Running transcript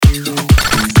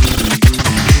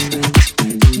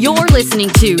You're listening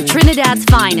to Trinidad's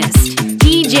finest,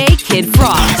 DJ Kid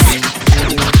Frost.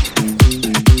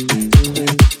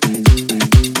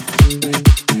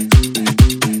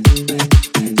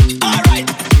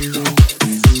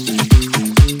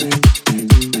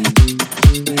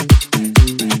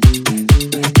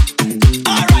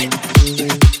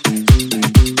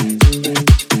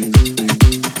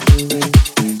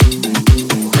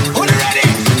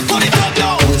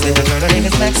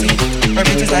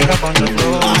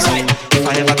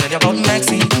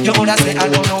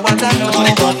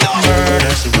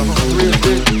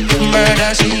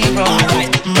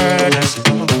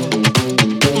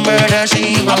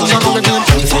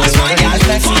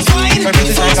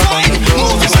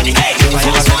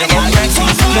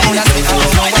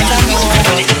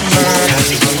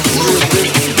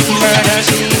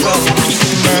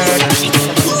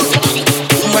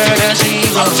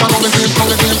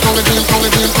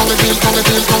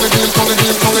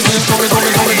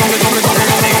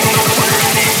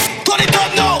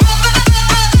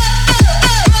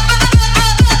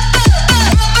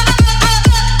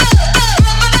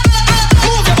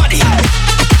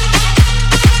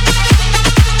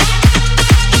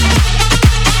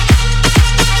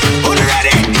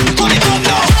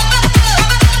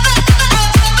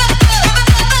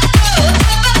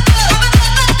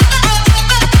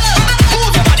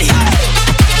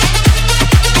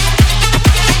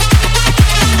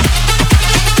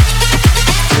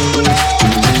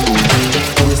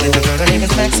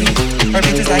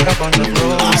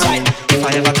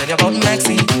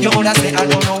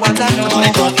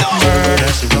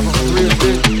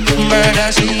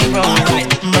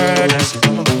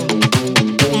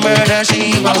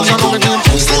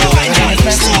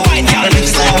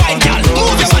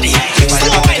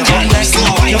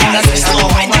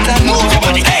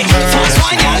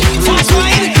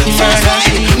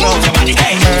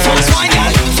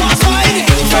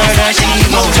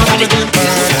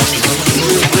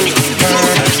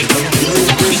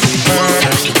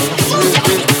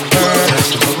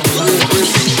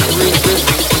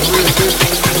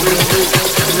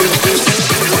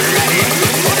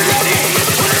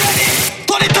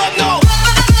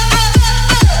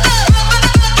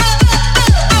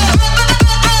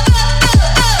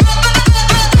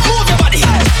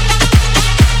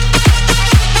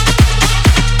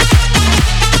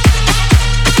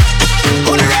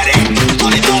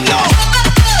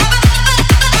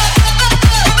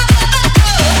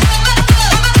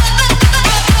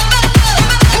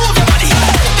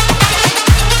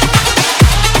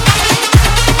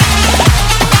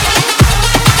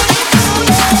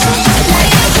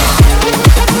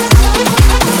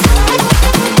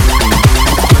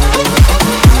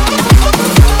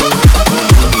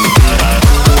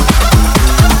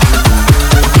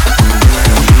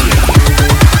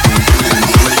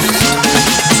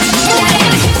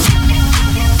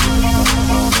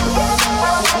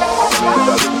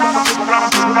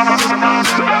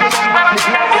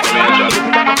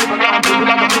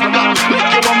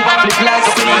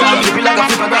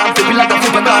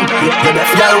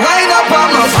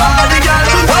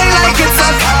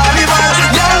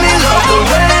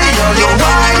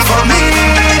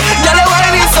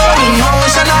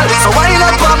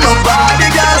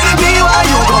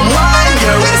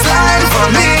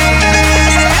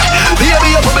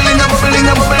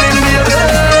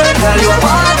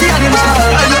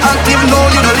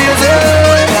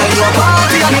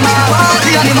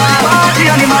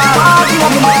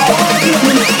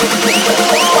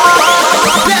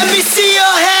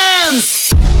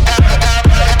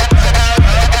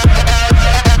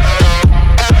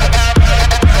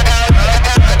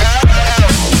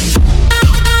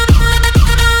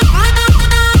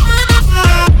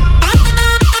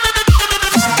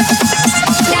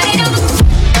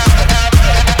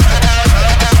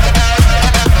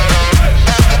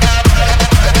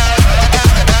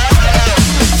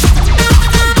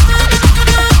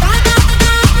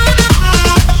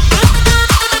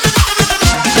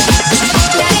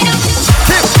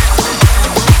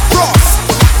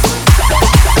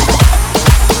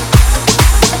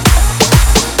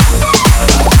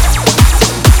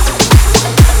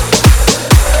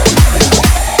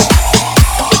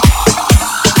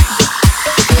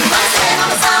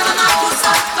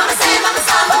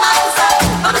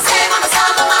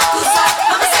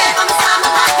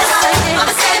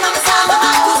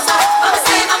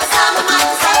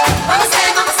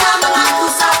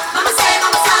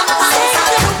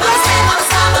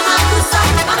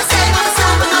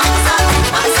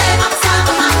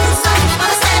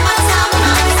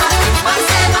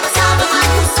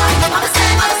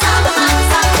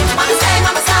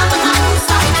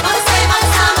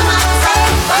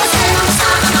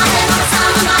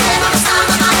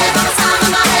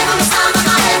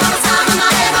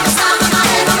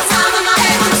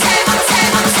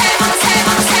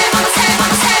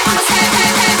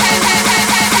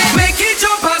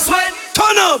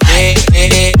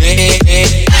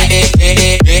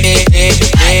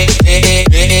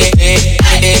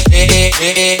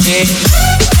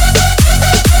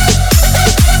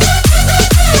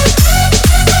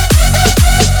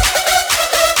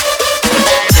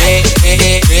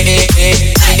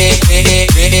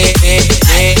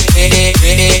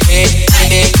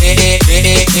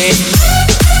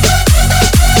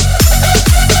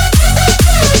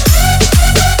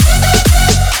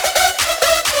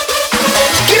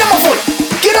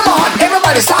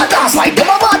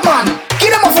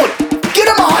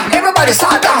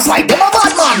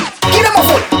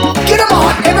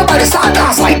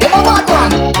 them a bad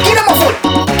one. Give them a foot,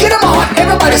 give them a hand.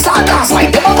 Everybody start dance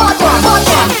like them a bad one. Bad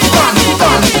one, one,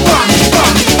 one, one,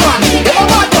 one, one. Them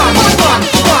a bad one, bad one,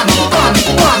 one,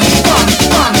 one, one, one,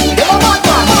 one. Them a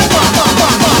bad one, bad one,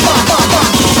 one, one, one, one,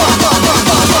 one, one, one, one,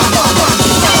 one, one, one, one.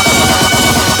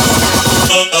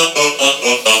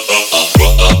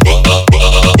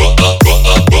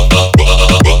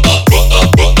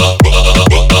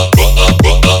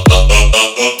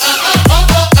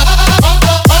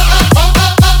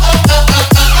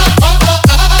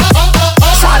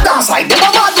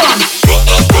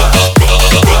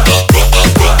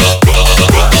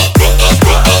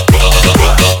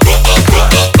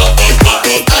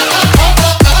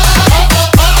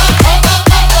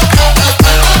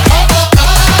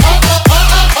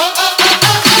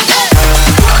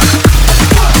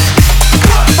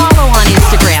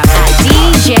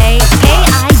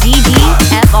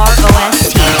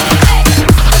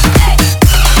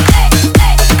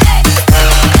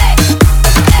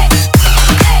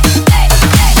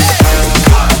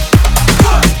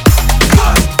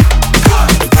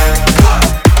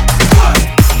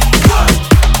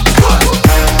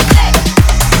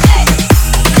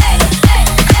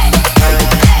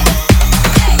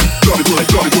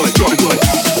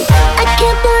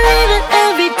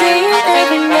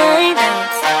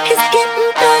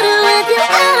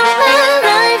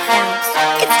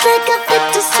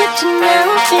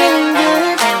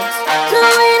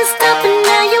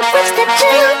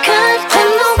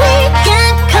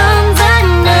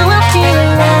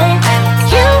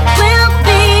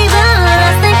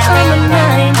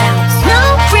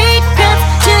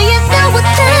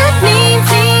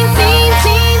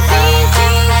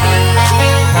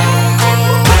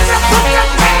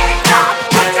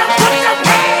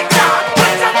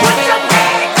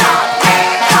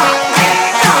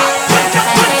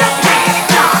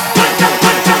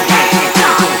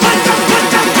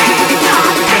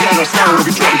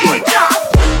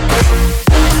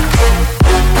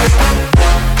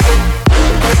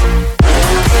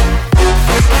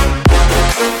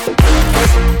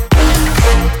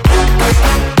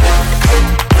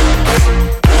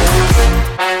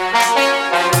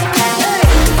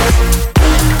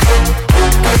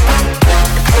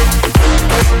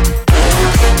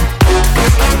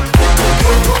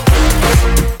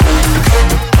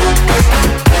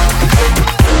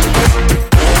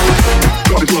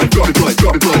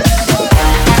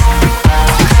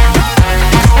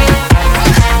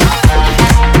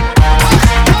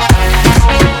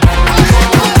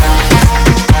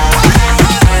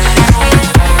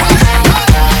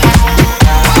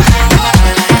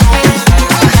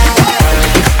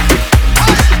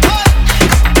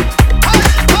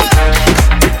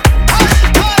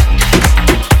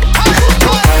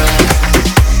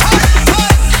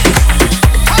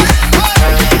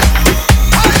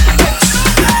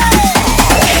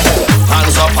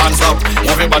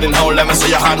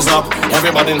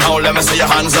 Everybody now, let me see your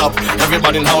hands up.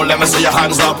 Everybody now, let me see your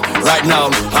hands up. Right now,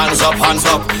 hands up, hands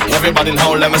up. Everybody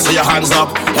now, let me see your hands up.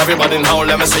 Everybody now,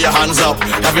 let me see your hands up.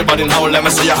 Everybody now, let me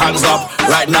see your hands up.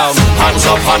 Right now, hands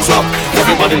up, hands up.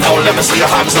 Everybody now, let me see your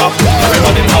hands up.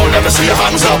 Everybody now, let me see your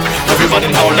hands up. Everybody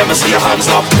now, let me see your hands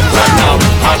up. Right now,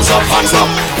 hands up, hands up.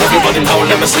 Everybody now,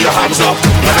 let me see your hands up.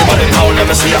 Everybody now, let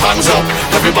me see your hands up.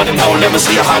 Everybody now, let me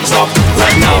see your hands up.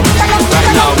 Right now,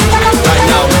 right now, right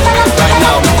now, right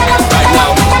now, right now,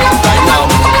 right now,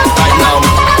 right now,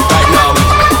 right now,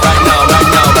 right now,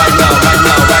 right now, right now, right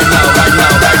now, right now, right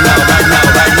now, right now, right now,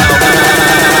 right now, right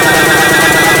now.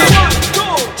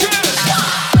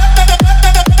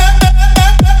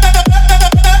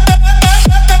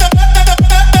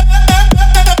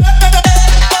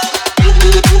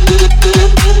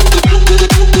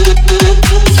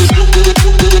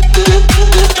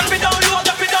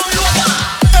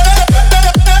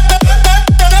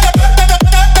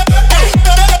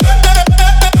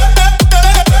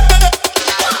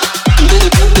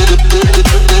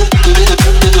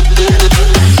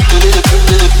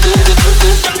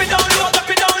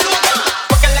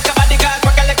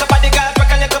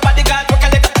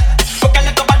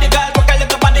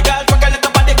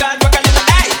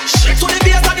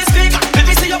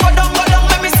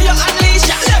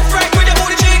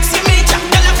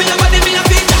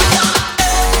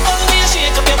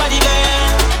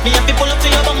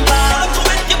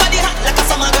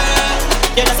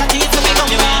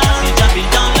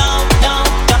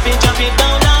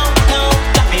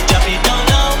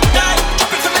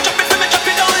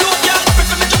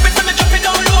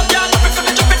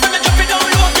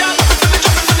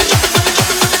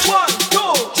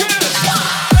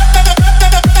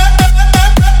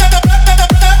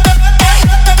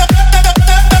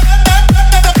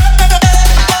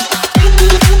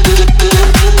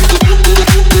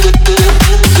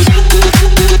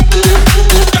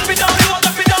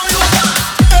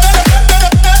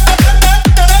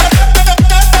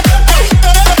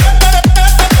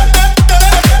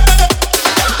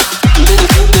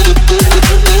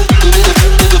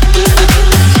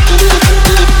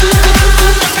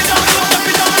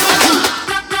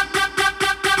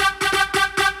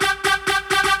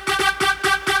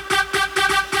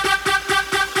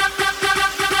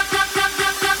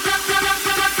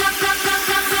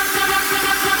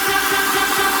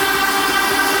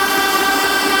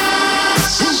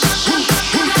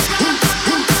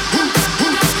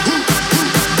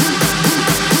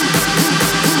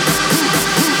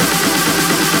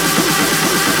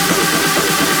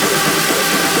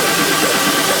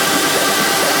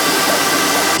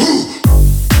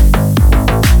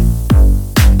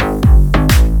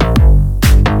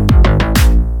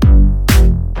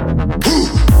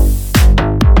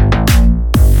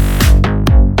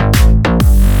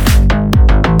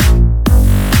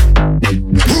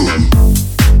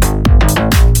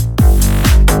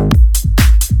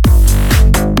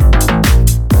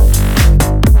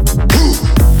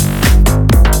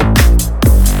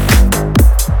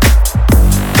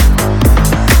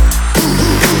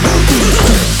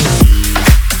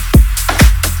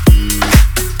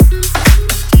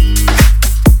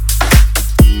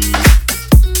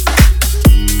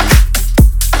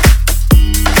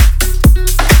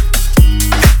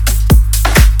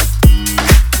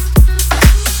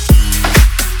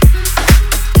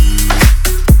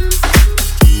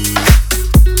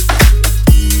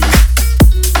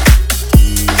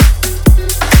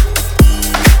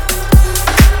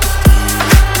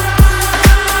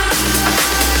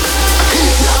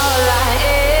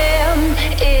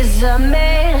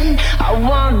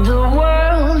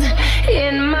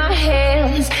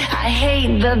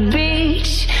 the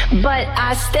beach, but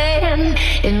I stand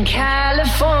in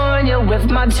California with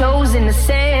my toes in the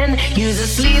sand. Use the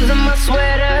sleeves of my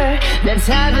sweater, let's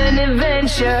have an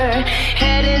adventure.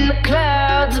 Head in the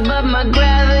clouds, but my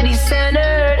gravity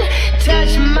centered.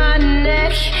 Touch my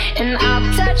neck and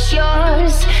I'll touch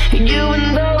yours. You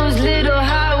and those little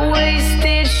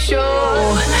high-waisted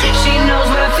shorts. She knows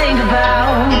what I think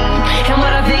about and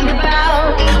what I think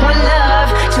about. One love,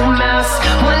 two mouths,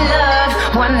 one love,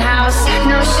 one house.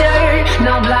 No shirt,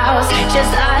 no blouse,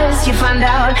 just us, you find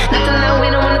out. Nothing that we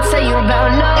don't wanna tell you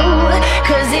about, no,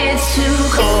 cause it's too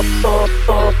cold.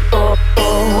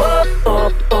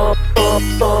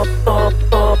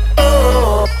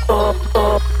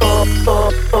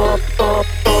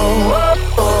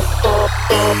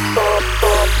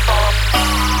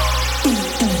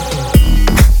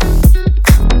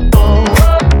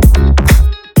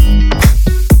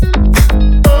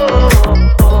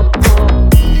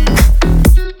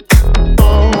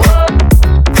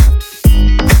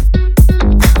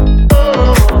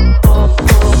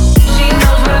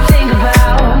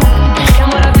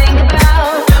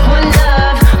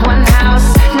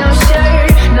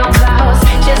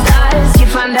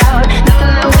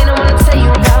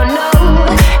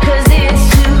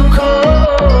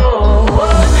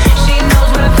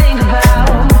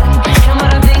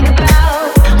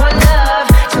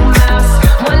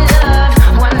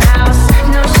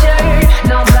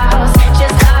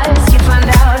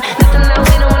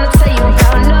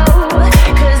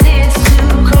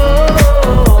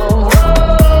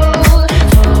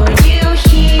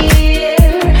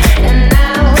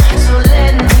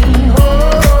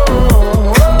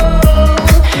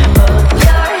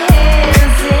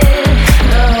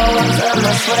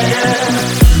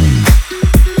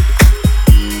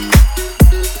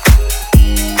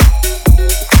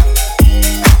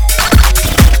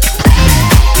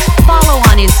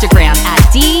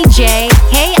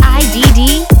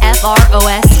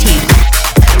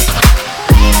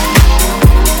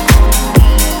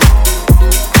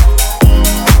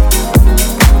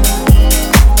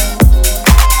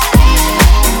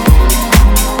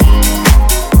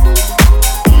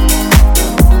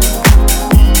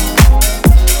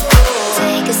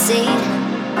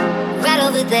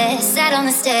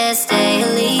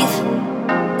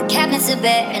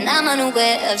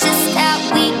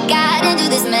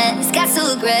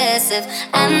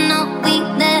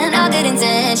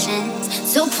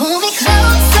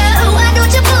 Why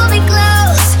don't you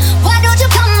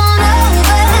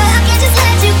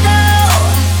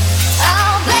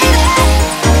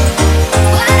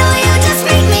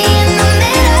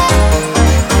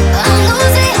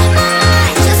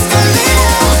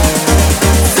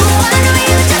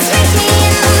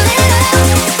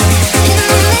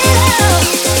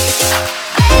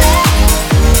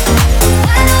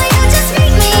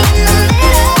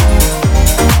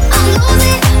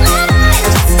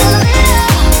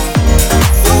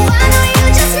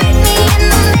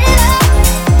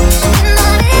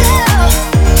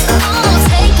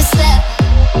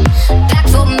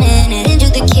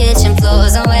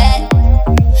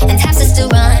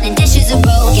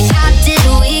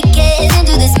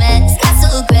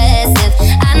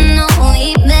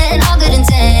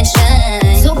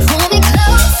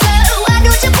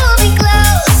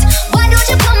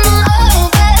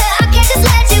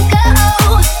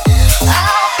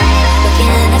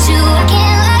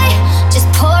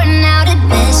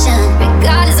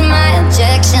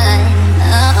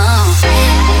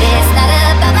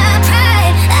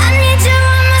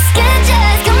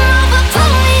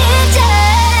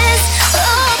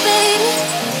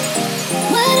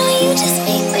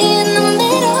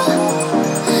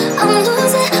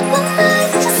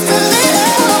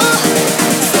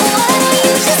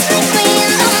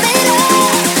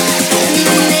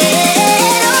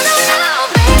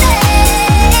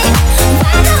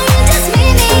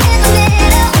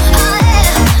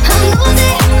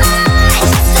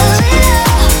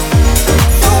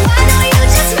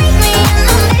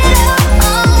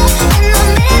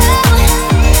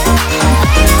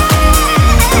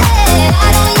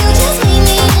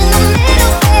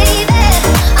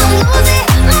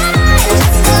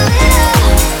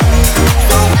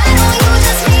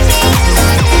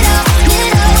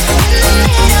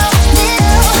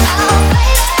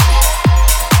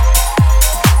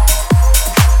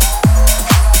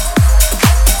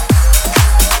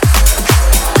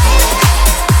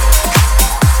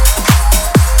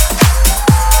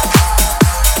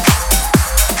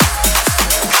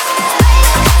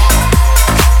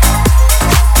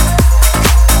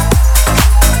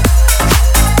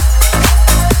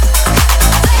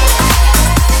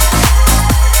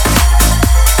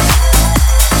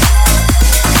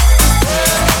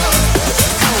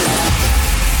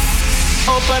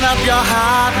up your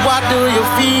heart, what do you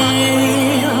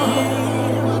feel?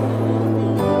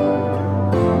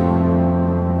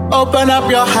 Open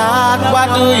up your heart, what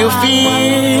do you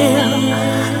feel?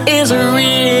 Is it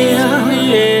real?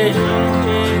 Yeah.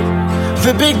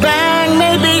 The Big Bang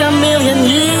may be a million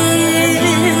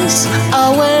years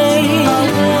away.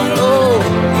 Oh,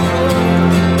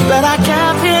 but I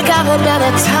can't think of a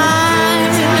better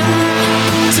time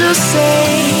to say,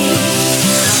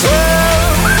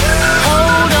 well,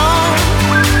 hold on.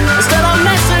 Instead of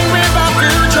messing with our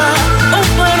future,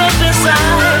 open up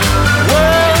inside.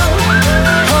 Well,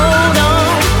 hold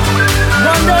on.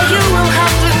 One day you will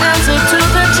have to answer to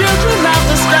the children of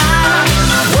the sky.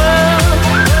 Well,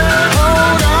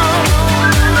 hold on.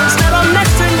 Instead of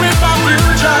messing with our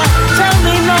future, tell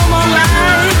me no more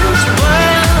lies.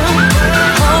 Well,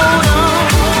 hold on.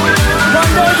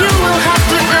 One day you will have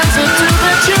to answer to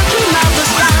the children of the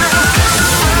sky.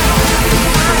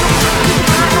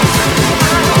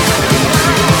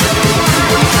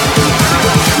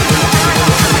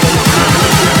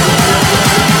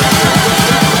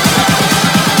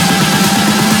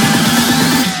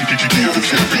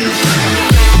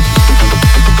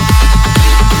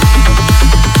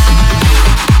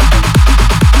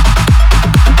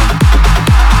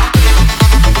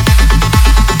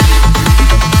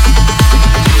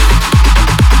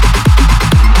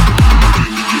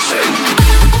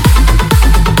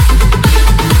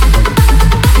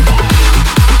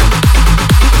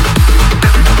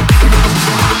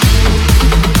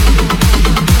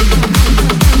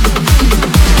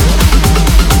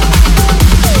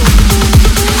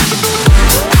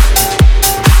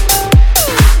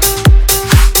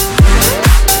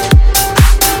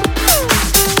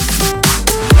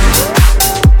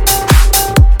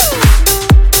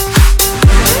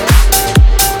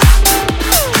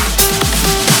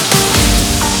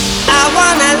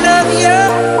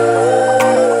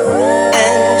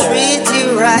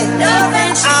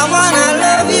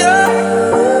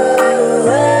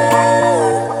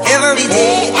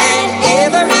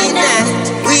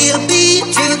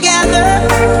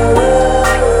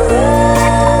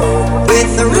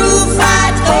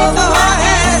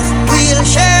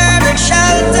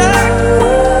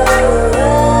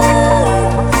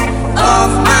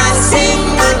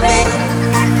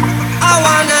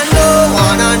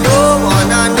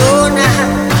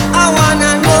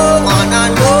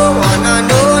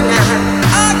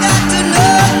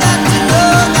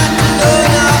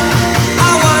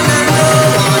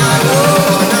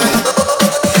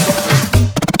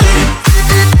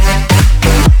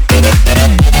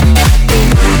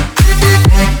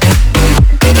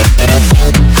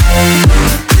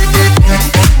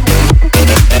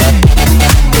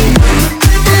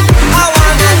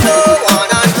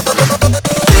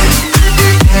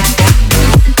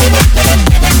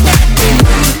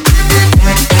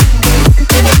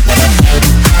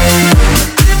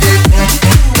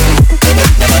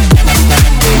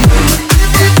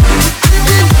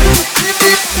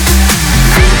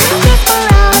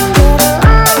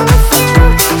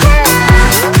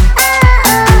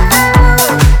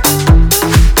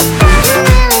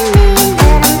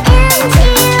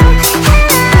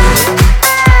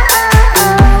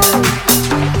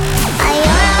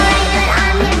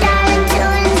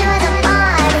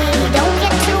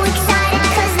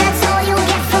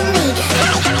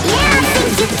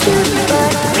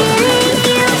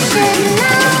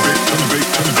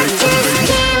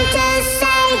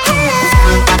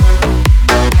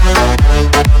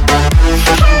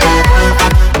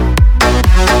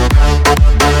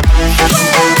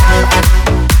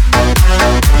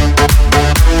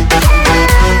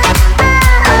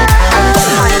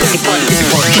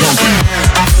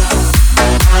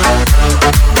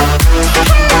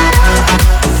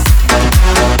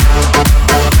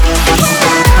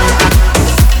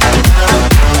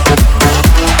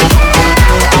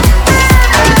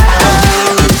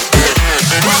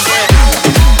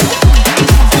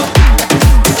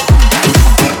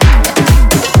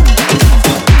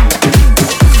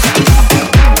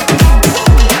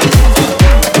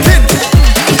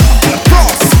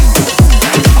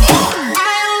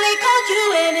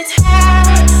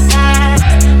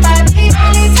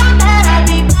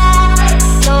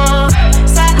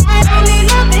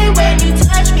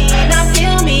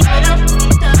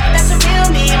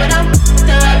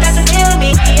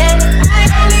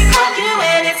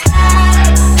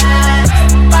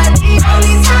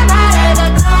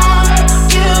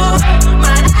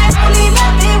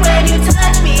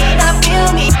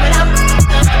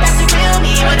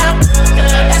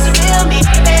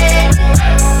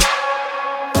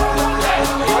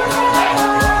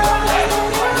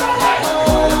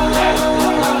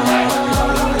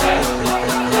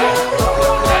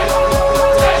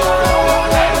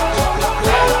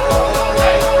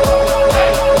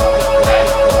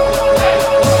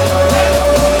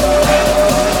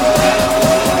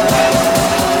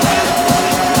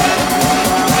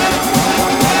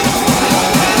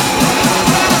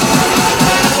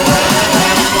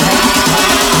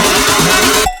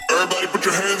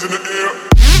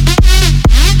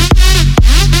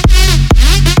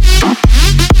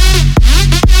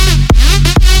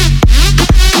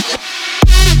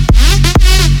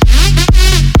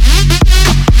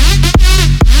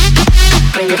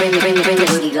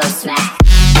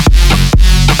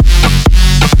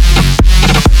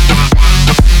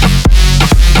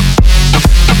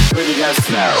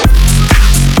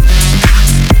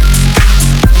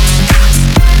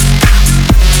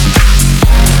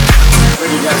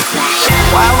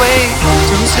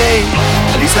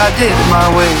 I did it my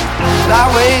way. I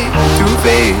way too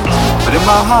fast, but in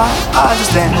my heart I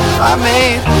understand. I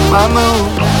made my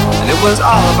move, and it was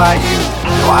all about you.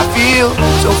 Though I feel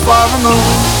so far removed.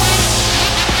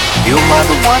 You are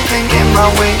the one thing in my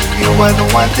way. You are the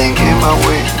one thing in my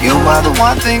way. You are the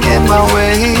one thing in my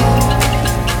way.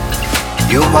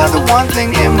 You are the one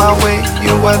thing in my way.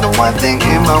 You are the one thing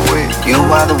in my way. You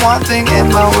are the one thing in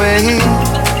my way.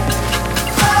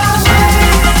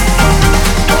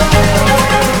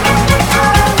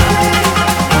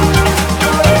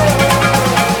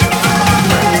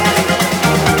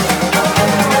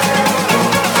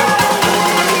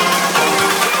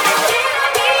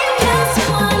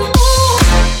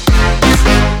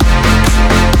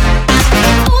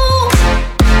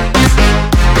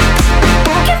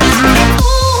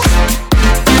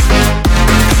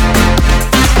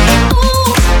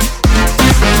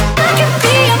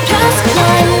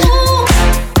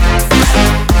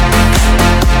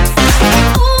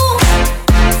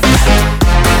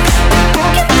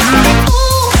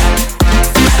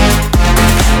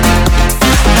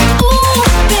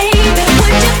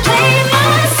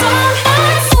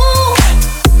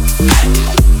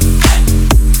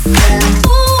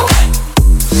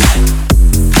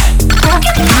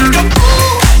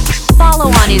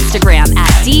 Instagram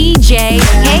at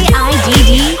DJKIDDFROST.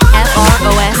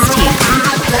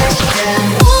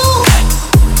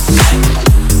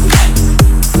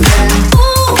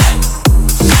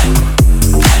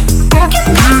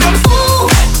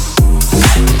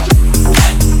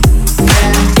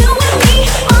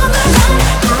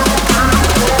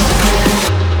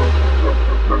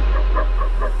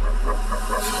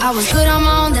 I was good on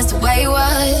my own, that's the way it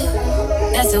was.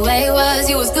 That's the way it was.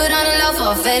 You was good on the low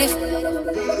for a faded.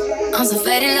 I'm so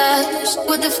faded love.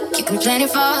 What the fuck you complaining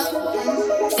for?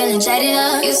 Feeling jaded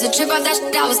up. Used to trip off that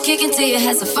shit I was kicking to you.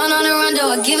 Had some fun on the run, though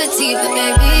I give it to you. But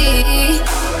baby,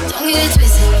 don't get it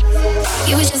twisted.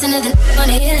 You was just another on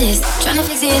the hit list. Tryna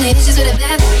fix any issues with a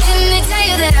bad bitch. Didn't they tell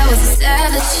you that I was a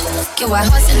savage? Get white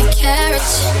horse in a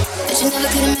carriage. But you never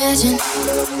could imagine.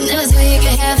 Never thought you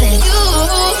could have it. You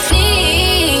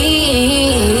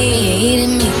needed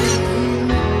me.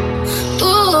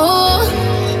 Ooh,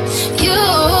 you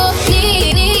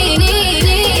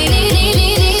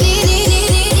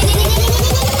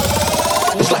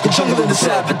It's like a jungle in the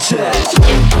sabotage.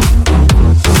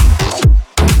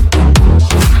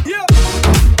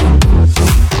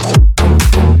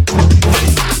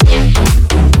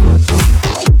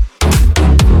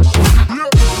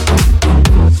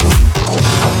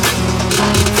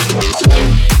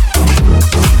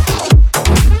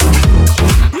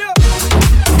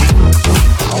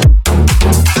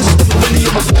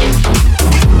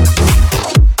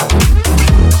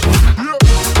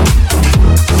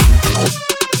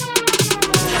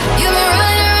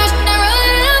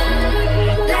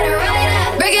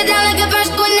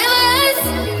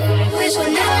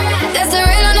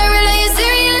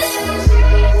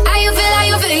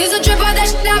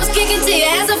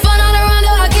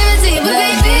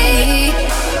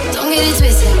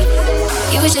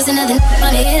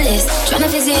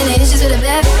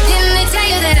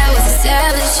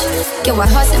 Get white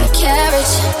horse in a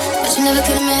carriage, but you never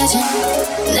could imagine.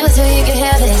 Never thought you could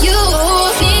have it. You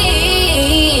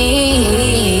needed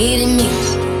me.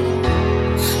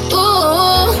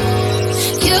 Ooh,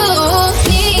 you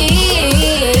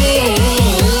needed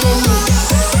me.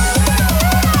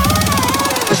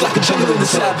 It's like a jungle in the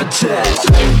sabotage.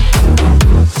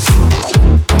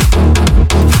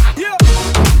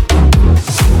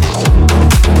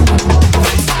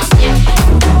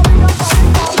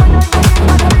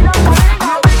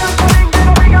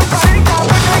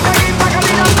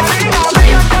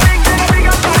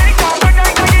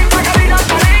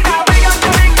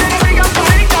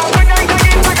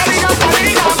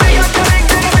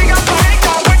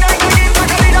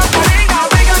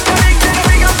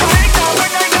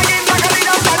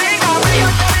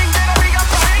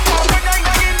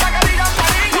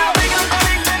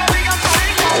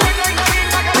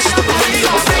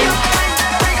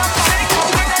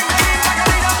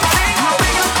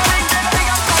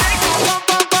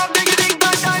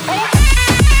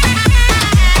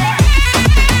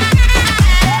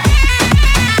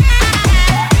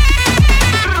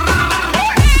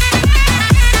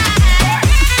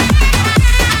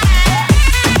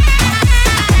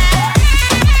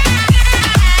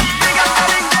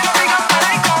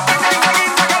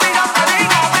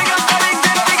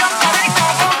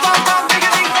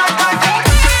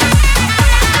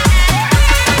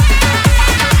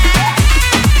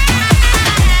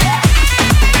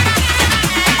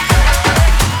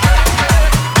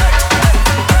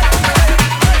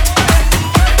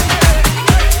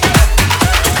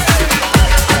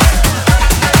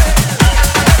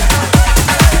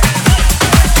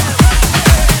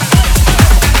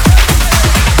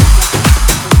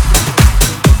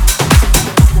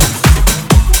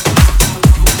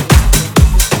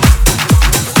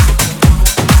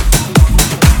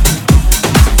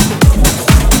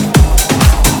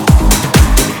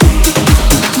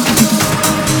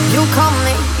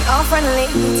 friendly,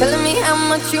 telling me how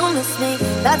much you miss me.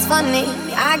 That's funny,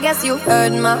 I guess you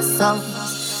heard my songs.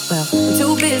 Well, I'm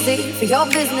too busy for your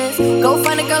business. Go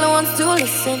find a girl who wants to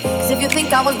listen. Cause if you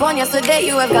think I was born yesterday,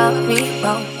 you have got me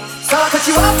wrong. So I cut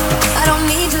you off, I don't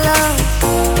need your love.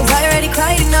 Cause I already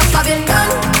cried enough, I've been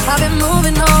done, I've been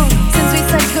moving on. Since we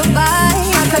said goodbye,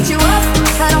 I cut you off,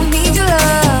 I don't need your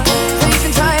love. So you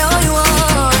can try all you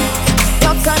want.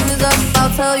 Your time is up,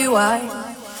 I'll tell you why.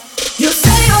 You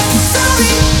say you're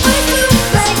sorry, but it's too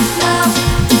late now.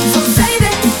 So save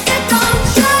it, get gone,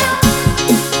 shut up.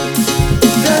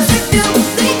 Cause if you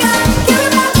think I care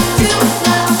about you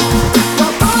now,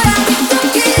 well boy, I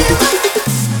don't give up.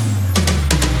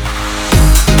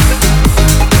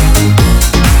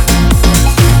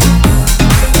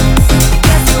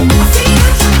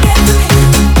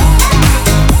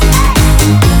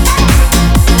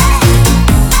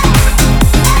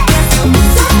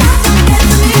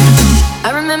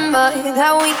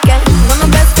 That weekend when my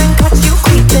best friend caught you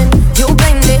creeping, you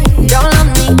blamed it all on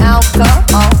the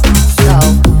alcohol. So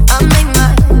I made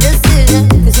my decision,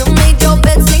 cause you made your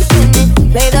bed, sleep in it.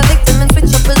 Play the victim and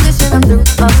switch your position. I'm through,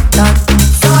 I'm done.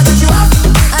 So I cut you off,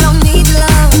 I don't need your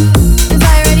love. Cause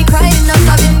I already cried enough,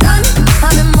 I've been done,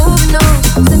 I've been moving on.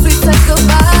 Since we said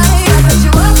goodbye, I cut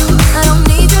you off, I don't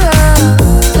need your love.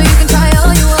 So you can try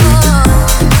all you want.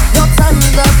 Your time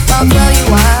is up, I'll tell you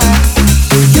why.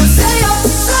 You say you're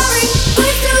sorry, but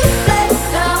it's too late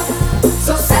now.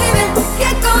 So save it,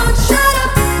 get gone, shut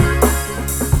up.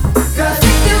 Cause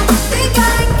if you think I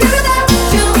care about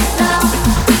you now,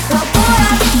 well boy,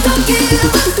 I don't give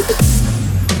up.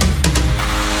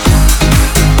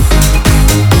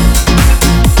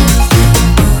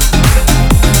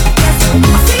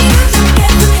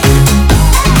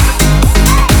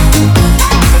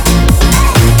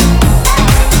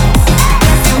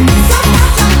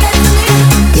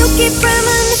 You keep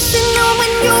reminiscing on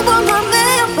when you were my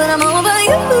man, but I'm over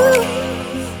you.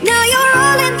 Now you're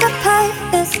all in the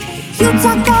past. You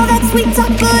talk all that sweet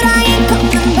talk, but I ain't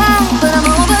coming back. But I'm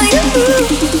over you.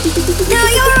 Now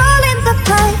you're all in the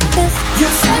past. You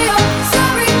say you're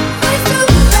sorry, but it's too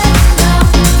late now.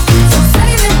 So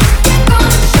save it, get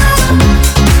gone, shut up.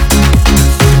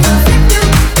 Cause if you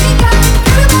think I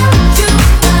care about you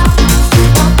now,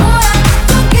 well boy, I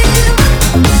don't give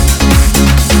up.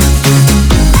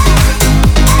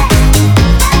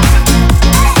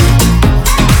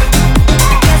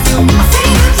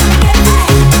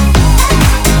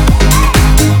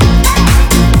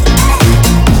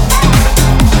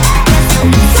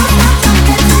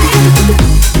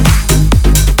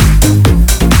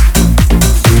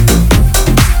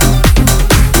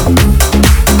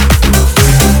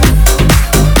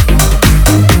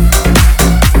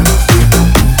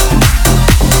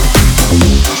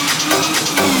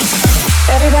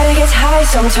 Everybody gets high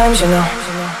sometimes, you know.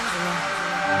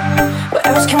 What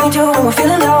else can we do when we're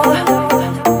feeling low?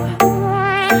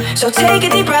 So take a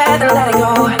deep breath and let it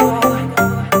go.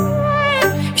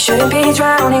 You shouldn't be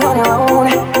drowning on your own.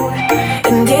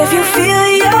 And if you feel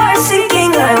you're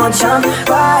sinking, I will jump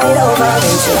right over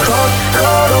into cold,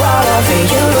 cold water for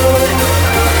you.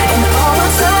 And all the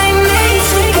time may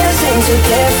take us into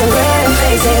different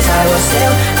places, I will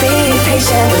still be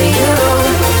patient with you.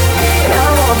 And I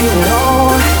hope you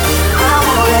know I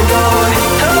won't let go.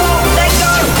 I won't let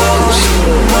go.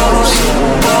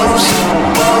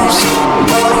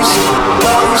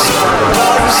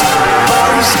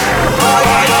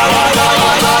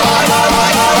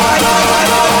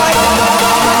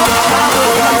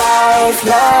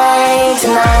 Lifeline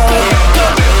tonight.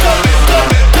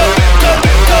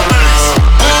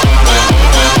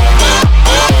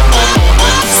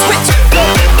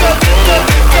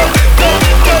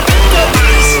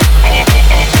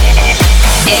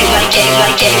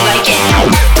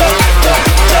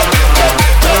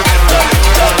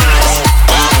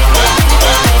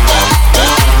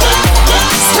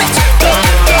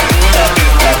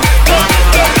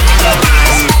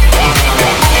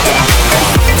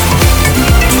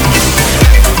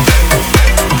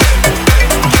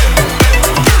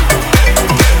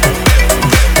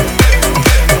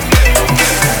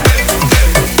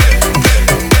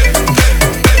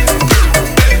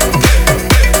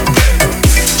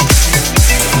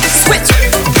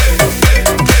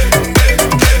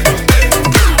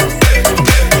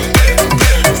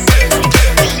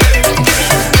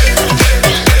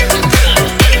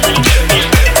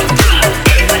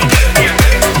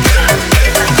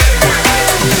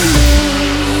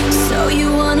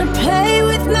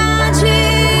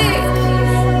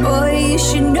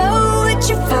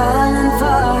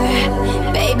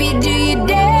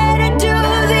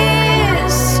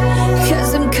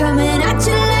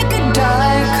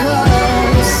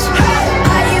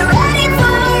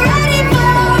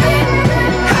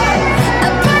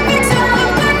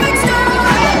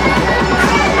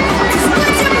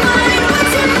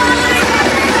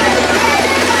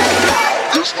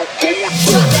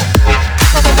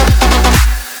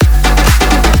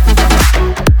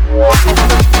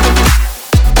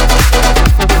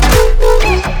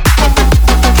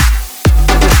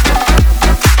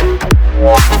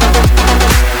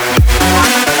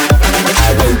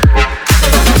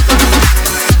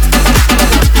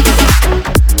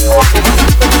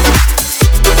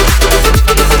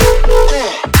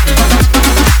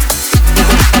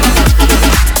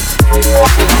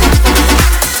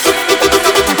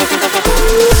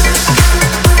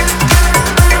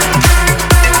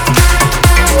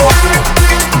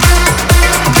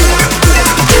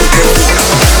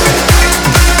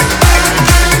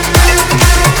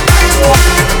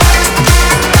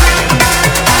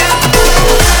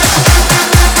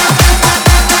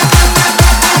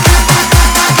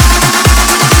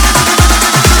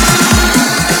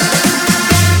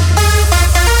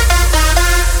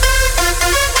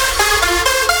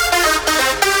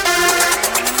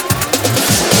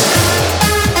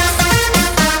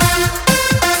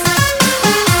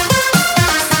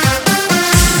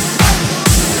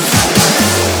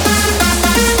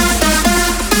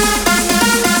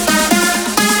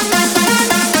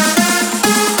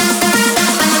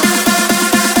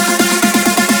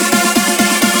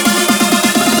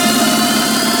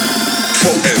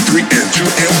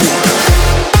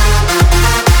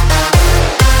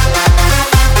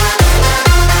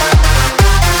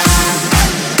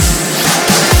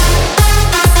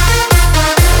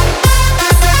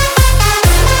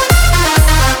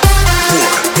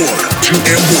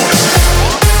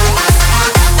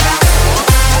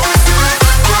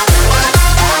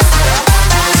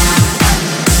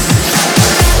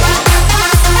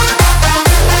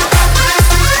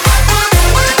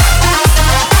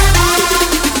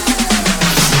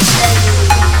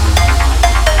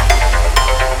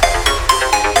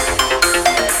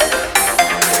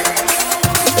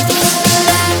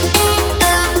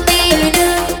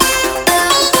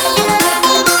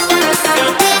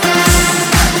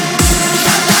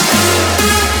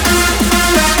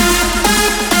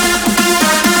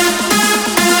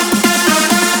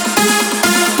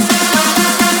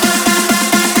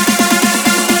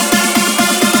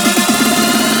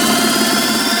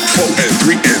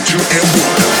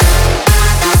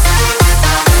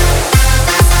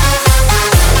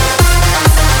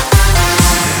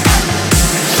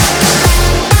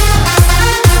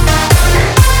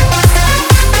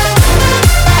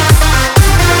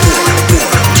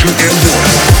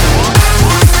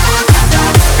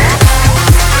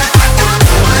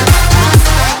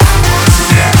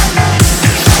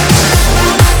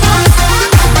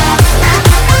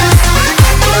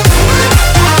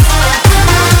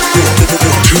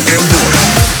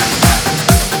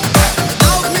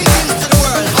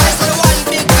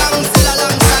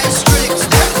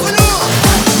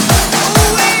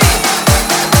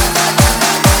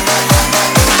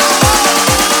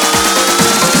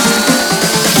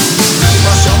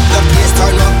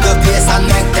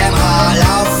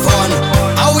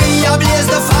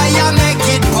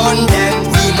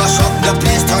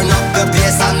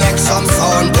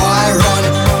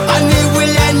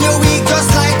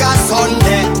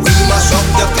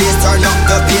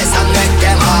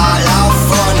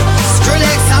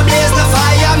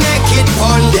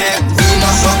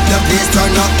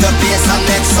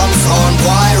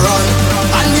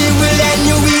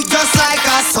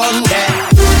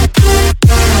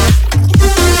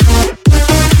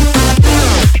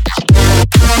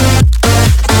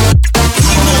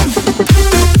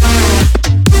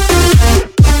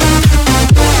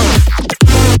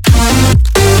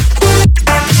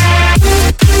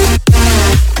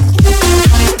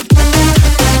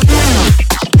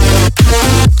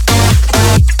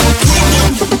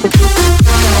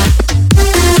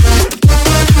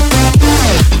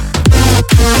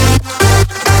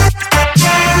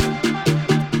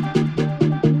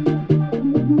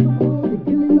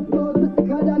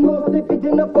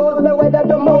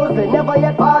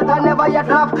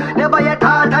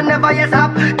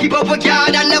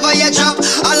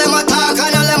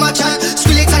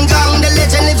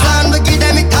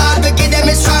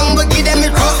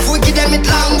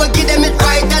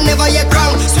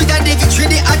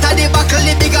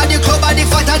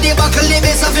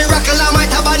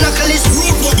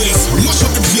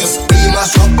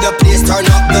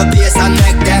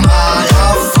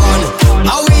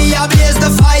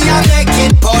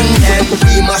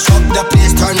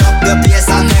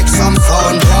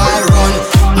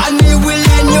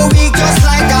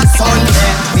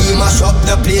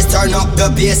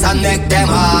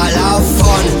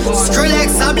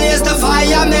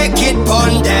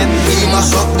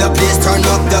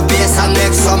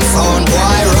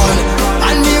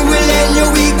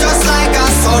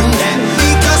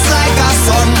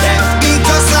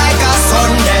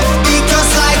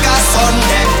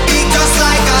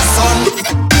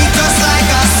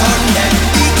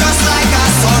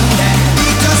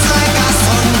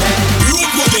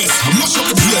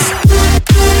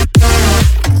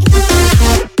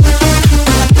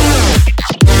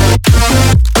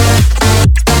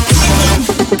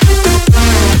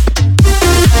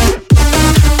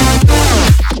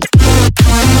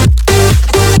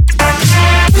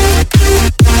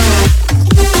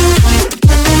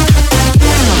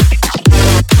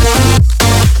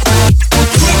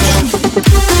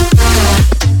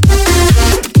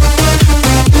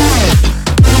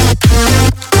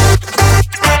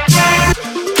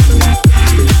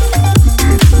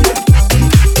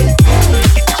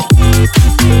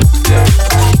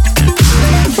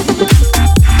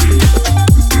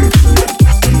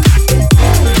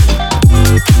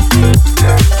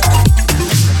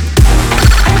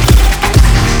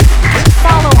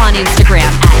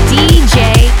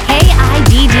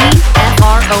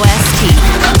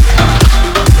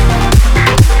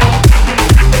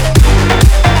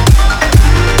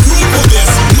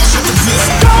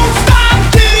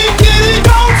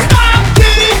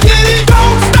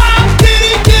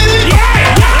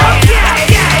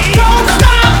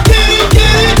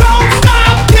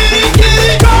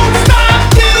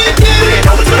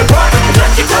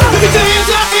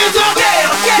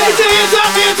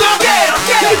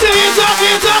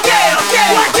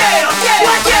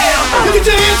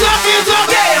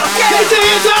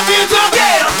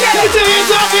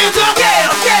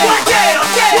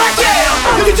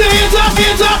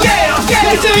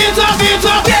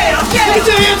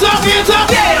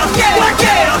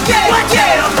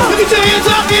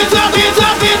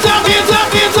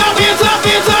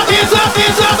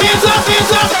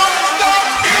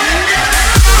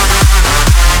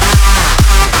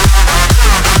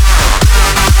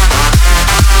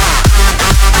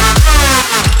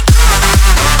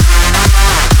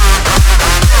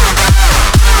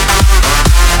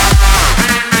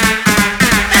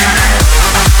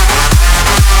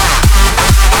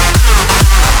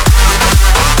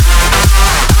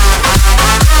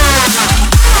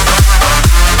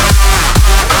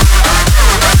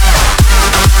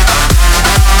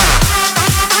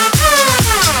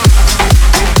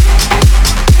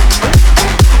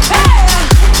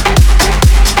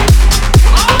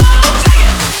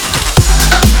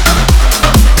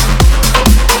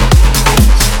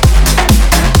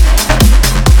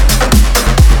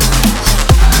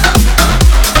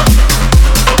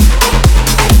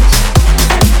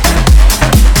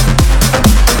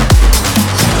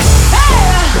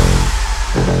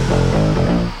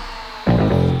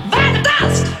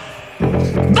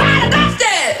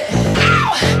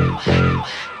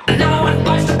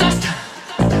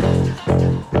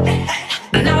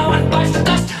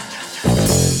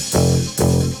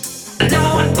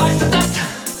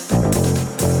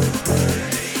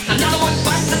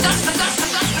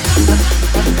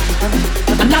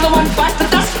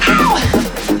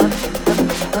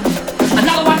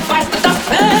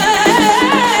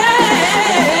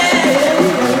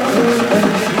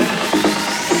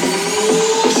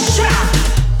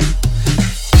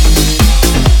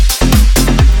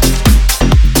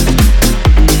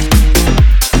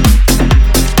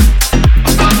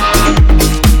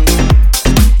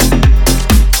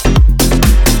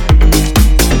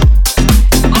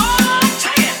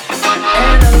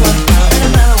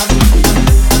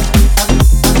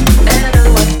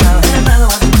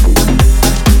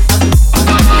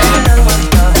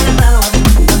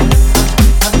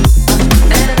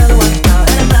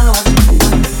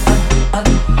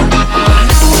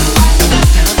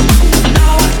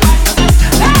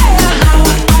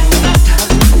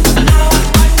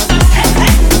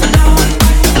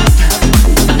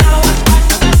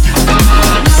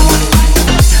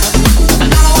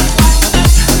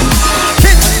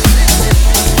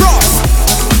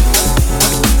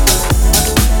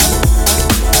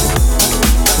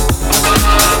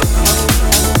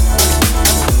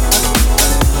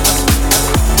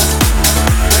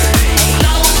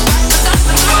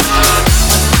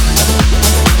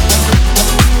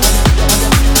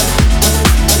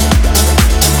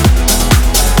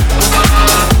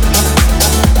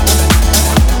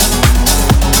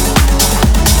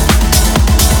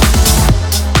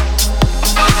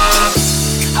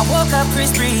 woke up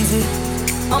Chris Breezy.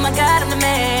 Oh my God, I'm the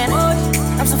man.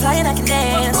 I'm so fly and I can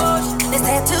dance. There's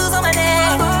tattoos on my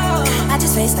neck. I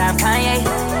just FaceTime Kanye.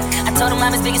 I told him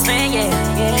I'm his biggest fan, yeah.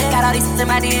 Got all these in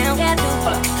my DM. Hold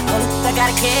up, I got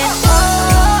a kid.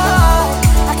 Oh,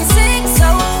 I can sing so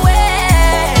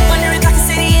well. Wonder if I can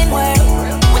say the N-word.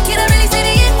 When can I really say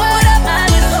the N-word? What up, my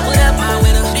winner? What up, my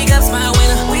winner? Big ups, my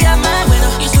winner. We are my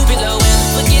winner. You stupid low winner.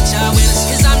 Forget y'all winners.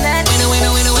 Cause I'm that winner,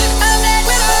 winner, winner, winner. I'm that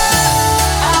winner.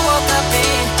 I woke up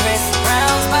in Chris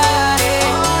Brown's body.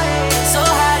 So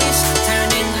how this shit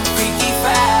turned into Freaky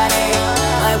Friday.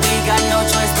 But we got no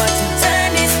choice but to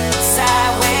turn this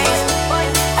sideways.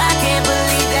 I can't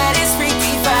believe that it's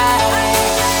Freaky Friday.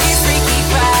 It's Freaky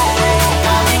Friday.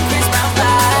 I'm in Chris Brown's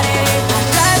body. I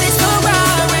drive this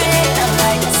Ferrari. I'm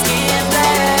like a skin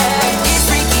black. It's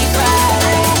Freaky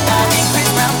Friday. I'm in Chris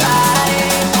Brown's body.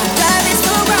 I drive this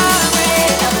Ferrari.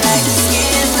 I'm like a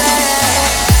skin black.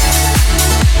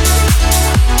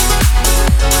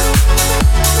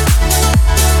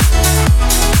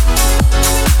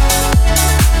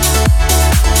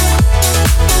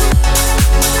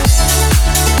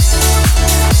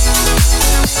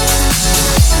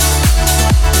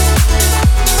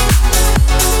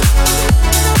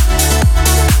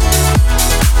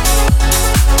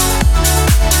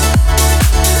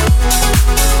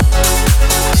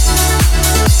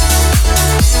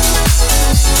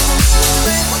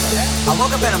 I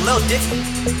woke up and I'm Lil Dicky.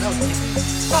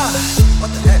 What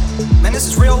the heck? Man, this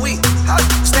is real weak. How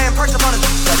staying perched up on a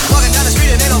walking down the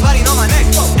street and ain't nobody know my name.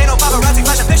 Ain't no paparazzi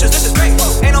flashing pictures, this is great.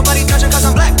 Ain't nobody judging cause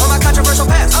I'm black. On my controversial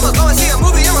past, I'ma go and see a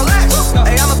movie and relax.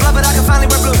 Hey, I'm a blood, but I can finally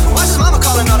wear blue. Watch his mama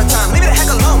calling all the time. Leave me the heck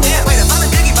alone. Yeah, wait, if I'm a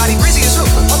Diggy body, breezy is who?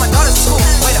 Oh, my daughter's in school.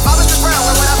 Wait, if I was Chris Brown,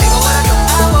 where would I be? What would I do?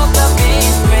 I woke up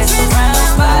in Chris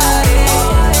Brown's body.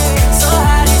 So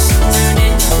how this shit turned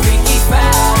into Freaky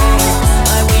Friday.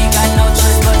 But we got no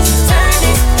choice but to turn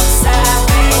this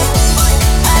sideways.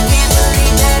 I can't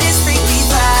believe that it's Freaky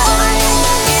Friday.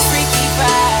 It's Freaky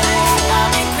Friday.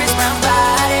 I'm in Chris Brown's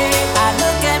body. I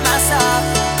look at myself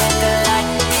and feel like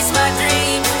it's my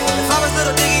dream. If I was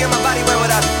Little Diggy in my body, where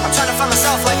would I be? I'm trying to find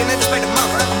myself like an introspective monk.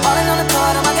 Falling on the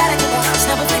court, oh my God, I give up.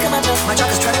 Snap a pic of my junk. My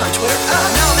junk is trending on Twitter.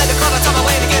 Now I'm at the club, I talk my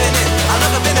way to getting in. I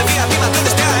look up in the VIP, my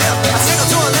goodness, there I am. I signal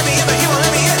to him, let me in, but he won't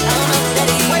let me in. I don't know who that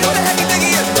is. Wait, who the heck you think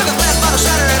he is? Took a glass bottle,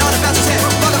 shatter it on the bouncer's head.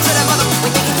 Welcome to that mother. We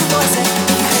thinking you for a sec.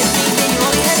 You heard me, then you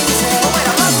only heard it yourself. Oh wait,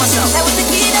 I lost myself. That was the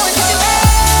key, that was the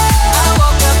I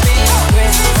woke up in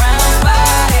Chris Brown's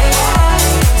body.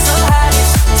 So how this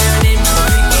shit turned into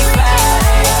Freaky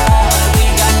Friday. But we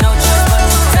got no choice but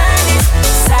to turn this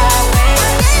sideways.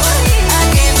 I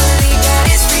can't believe that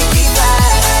it's Freaky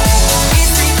Friday.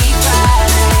 It's Freaky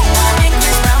Friday. I'm in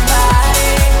Chris Brown's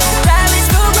body. Drive this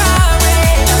Ferrari.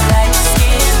 I'm like a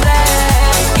skin black.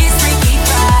 It's Freaky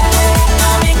Friday.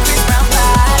 I'm in Chris Brown's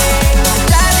body.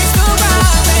 Drive this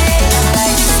Ferrari. I'm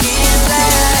like a skin black.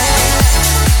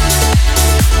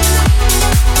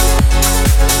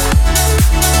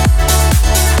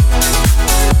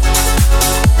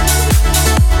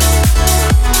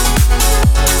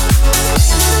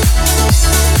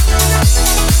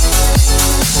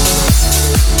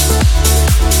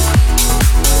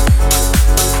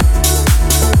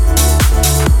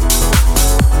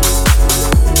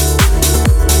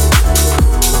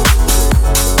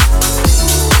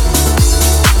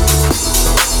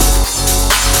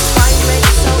 Why you make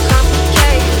it so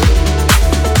complicated?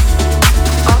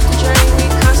 Off the drain, we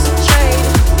concentrate.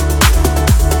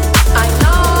 I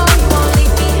know you won't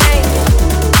leave me hanging.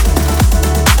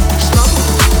 Smoke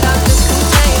without the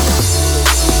container.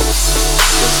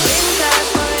 We're spinning past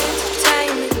for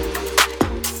entertainment.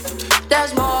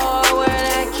 There's more where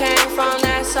that came from,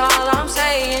 that's all I'm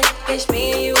saying. It's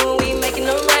me and you and we making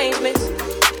arrangements.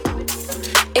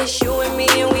 It's you and me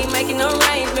and we making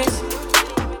arrangements.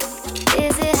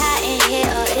 Is it hot in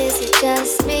here or is it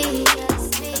just me?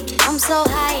 I'm so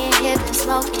high in here, been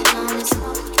smoking on this.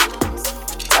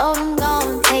 Told him go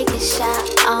and take a shot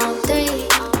on 3.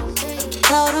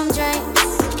 Told him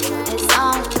drinks, it's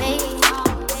on me.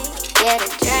 Yeah, the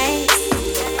drinks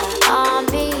are on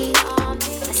me.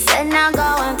 I said now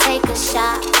go and take a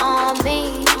shot on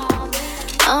me.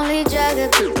 Only drug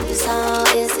abuse on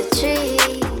is the tree.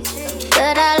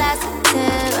 But I lasted 10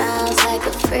 rounds like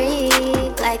a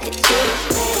freak, like a G.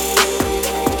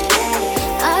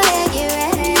 Oh yeah, you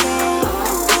ready?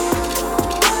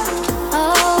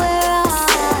 Oh, we're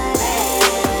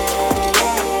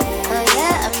on.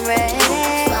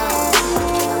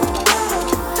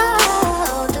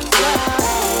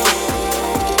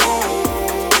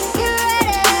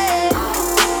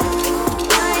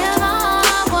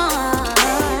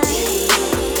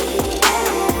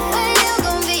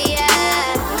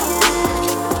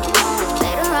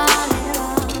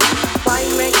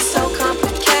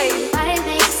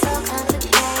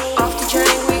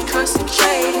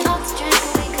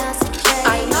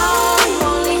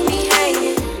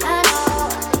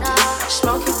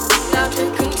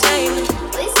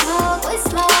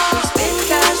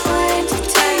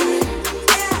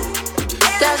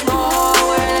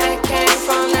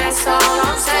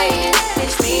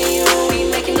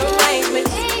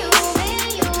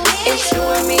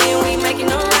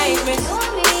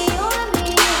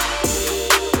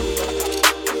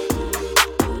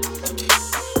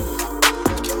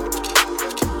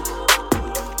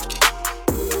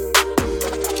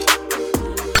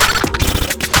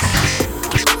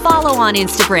 follow on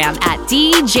Instagram at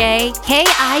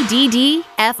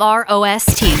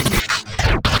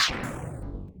DJKIDDFROST.